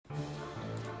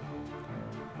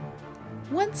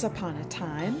Once upon a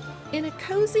time, in a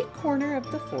cozy corner of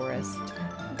the forest,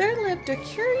 there lived a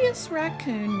curious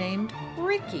raccoon named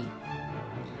Ricky.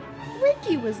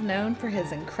 Ricky was known for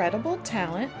his incredible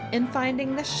talent in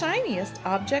finding the shiniest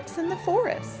objects in the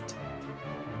forest.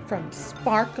 From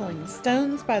sparkling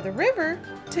stones by the river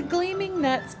to gleaming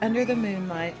nuts under the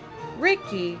moonlight,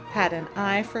 Ricky had an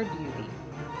eye for beauty.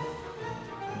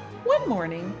 One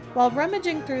morning, while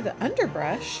rummaging through the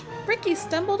underbrush, Ricky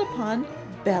stumbled upon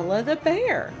Bella the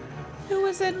bear, who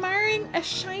was admiring a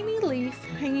shiny leaf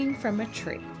hanging from a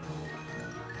tree.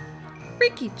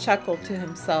 Ricky chuckled to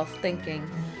himself, thinking,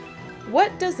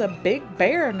 "What does a big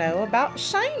bear know about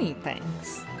shiny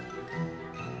things?"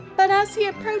 But as he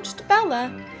approached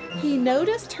Bella, he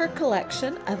noticed her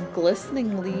collection of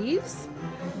glistening leaves,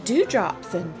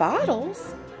 dewdrops in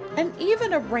bottles, and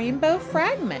even a rainbow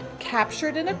fragment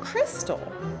captured in a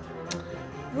crystal.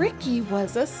 Ricky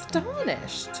was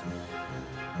astonished.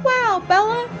 "Wow,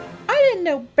 Bella, I didn't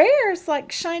know bears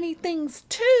like shiny things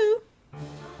too."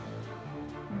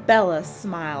 Bella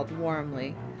smiled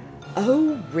warmly.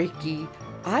 "Oh, Ricky,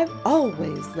 I've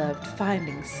always loved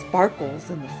finding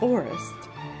sparkles in the forest.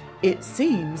 It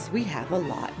seems we have a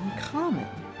lot in common."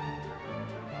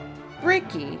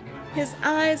 Ricky, his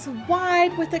eyes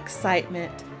wide with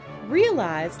excitement,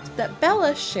 realized that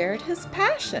Bella shared his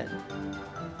passion.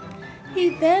 He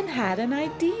then had an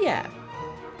idea.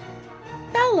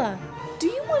 "Bella, do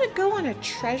you want to go on a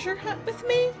treasure hunt with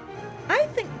me? I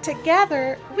think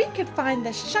together we could find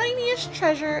the shiniest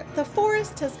treasure the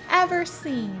forest has ever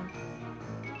seen."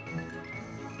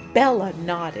 Bella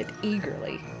nodded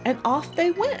eagerly, and off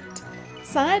they went,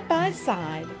 side by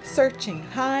side, searching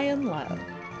high and low.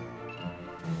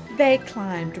 They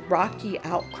climbed rocky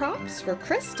outcrops for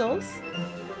crystals,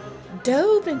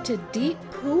 dove into deep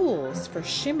pools for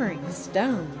shimmering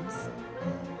stones,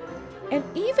 and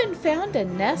even found a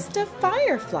nest of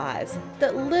fireflies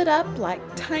that lit up like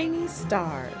tiny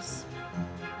stars.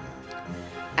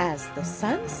 As the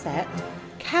sun set,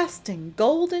 casting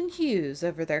golden hues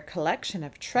over their collection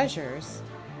of treasures,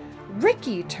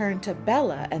 Ricky turned to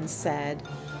Bella and said,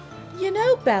 "You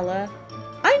know, Bella,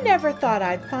 I never thought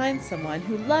I'd find someone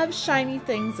who loves shiny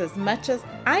things as much as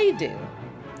I do.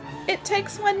 It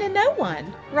takes one to know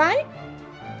one, right?"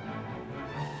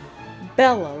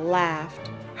 Bella laughed,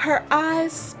 her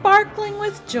eyes sparkling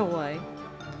with joy.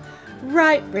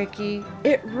 "Right, Ricky,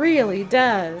 it really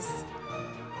does."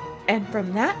 And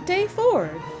from that day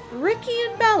forward, Ricky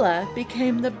and Bella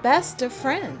became the best of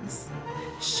friends,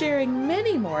 sharing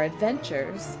many more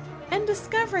adventures and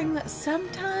discovering that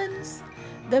sometimes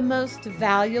the most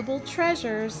valuable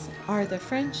treasures are the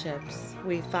friendships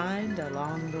we find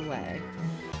along the way.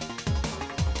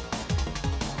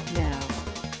 Now,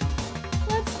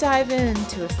 let's dive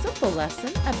into a simple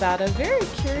lesson about a very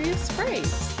curious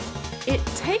phrase. It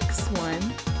takes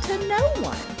one to know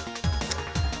one.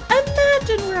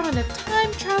 Imagine we're on a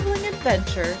time-traveling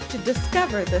adventure to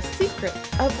discover the secrets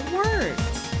of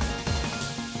words.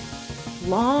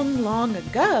 Long, long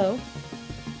ago,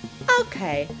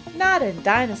 okay, not in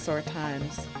dinosaur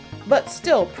times, but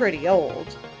still pretty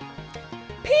old,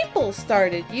 people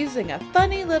started using a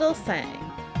funny little saying,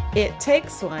 "It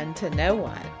takes one to know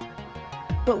one."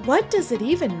 But what does it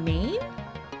even mean?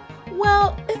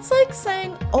 Well, it's like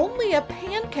saying only a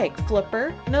pancake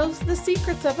flipper knows the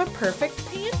secrets of a perfect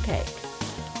pancake.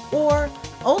 Or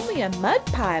only a mud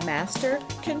pie master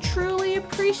can truly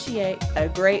appreciate a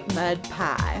great mud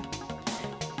pie.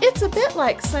 It's a bit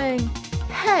like saying,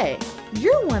 "Hey,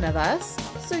 you're one of us,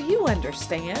 so you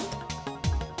understand."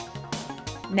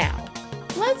 Now,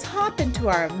 let's hop into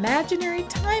our imaginary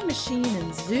time machine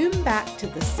and zoom back to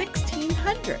the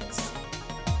 1600s.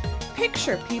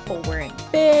 Picture people wearing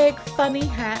big, funny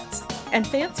hats and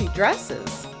fancy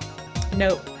dresses.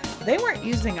 Nope, they weren't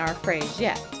using our phrase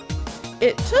yet.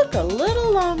 It took a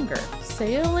little longer,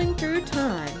 sailing through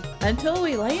time, until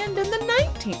we land in the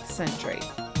 19th century.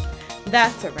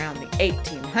 That's around the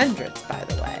 1800s, by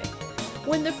the way,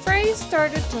 when the phrase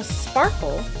started to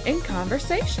sparkle in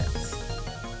conversations.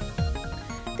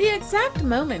 The exact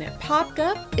moment it popped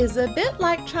up is a bit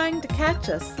like trying to catch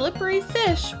a slippery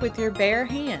fish with your bare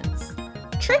hands.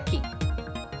 Tricky.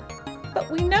 But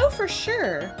we know for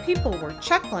sure people were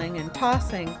chuckling and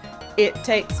tossing "it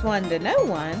takes one to know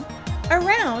one"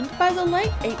 around by the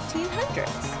late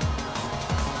 1800s.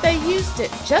 They used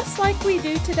it just like we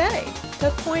do today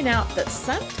to point out that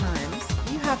sometimes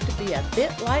you have to be a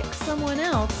bit like someone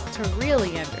else to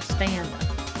really understand them.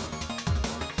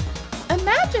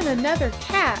 Imagine another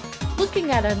cat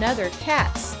looking at another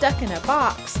cat stuck in a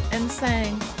box and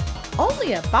saying,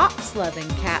 "Only a box-loving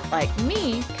cat like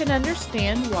me can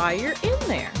understand why you're in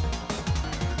there."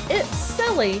 It's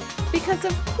silly because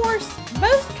of course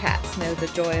most cats know the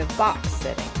joy of box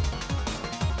sitting.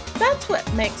 That's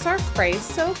what makes our phrase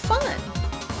so fun.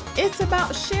 It's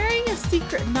about sharing a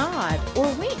secret nod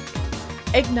or wink,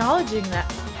 acknowledging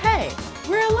that, hey,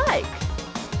 we're alike.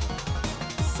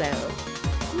 So,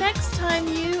 next time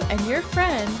you and your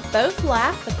friend both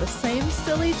laugh at the same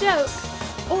silly joke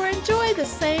or enjoy the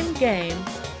same game,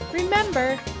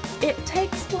 remember, it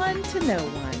takes one to know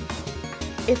one.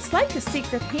 It's like a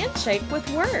secret handshake with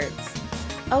words,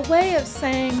 a way of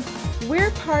saying we're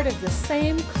part of the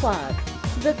same club,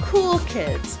 the cool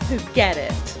kids who get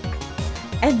it.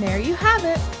 And there you have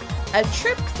it, a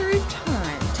trip through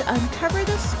time to uncover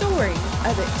the story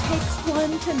of It Takes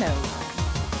One to Know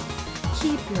One.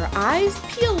 Keep your eyes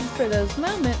peeled for those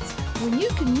moments when you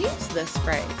can use this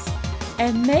phrase.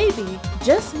 And maybe,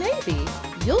 just maybe,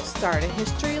 you'll start a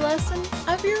history lesson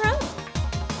of your own.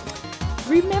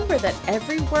 Remember that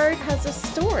every word has a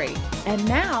story, and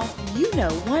now you know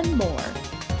one more.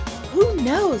 Who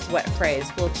knows what phrase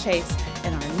we'll chase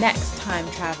in our next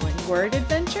time-traveling word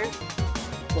adventure?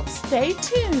 Well, stay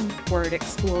tuned, Word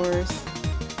Explorers.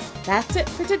 That's it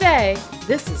for today.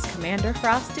 This is Commander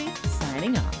Frosty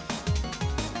signing off.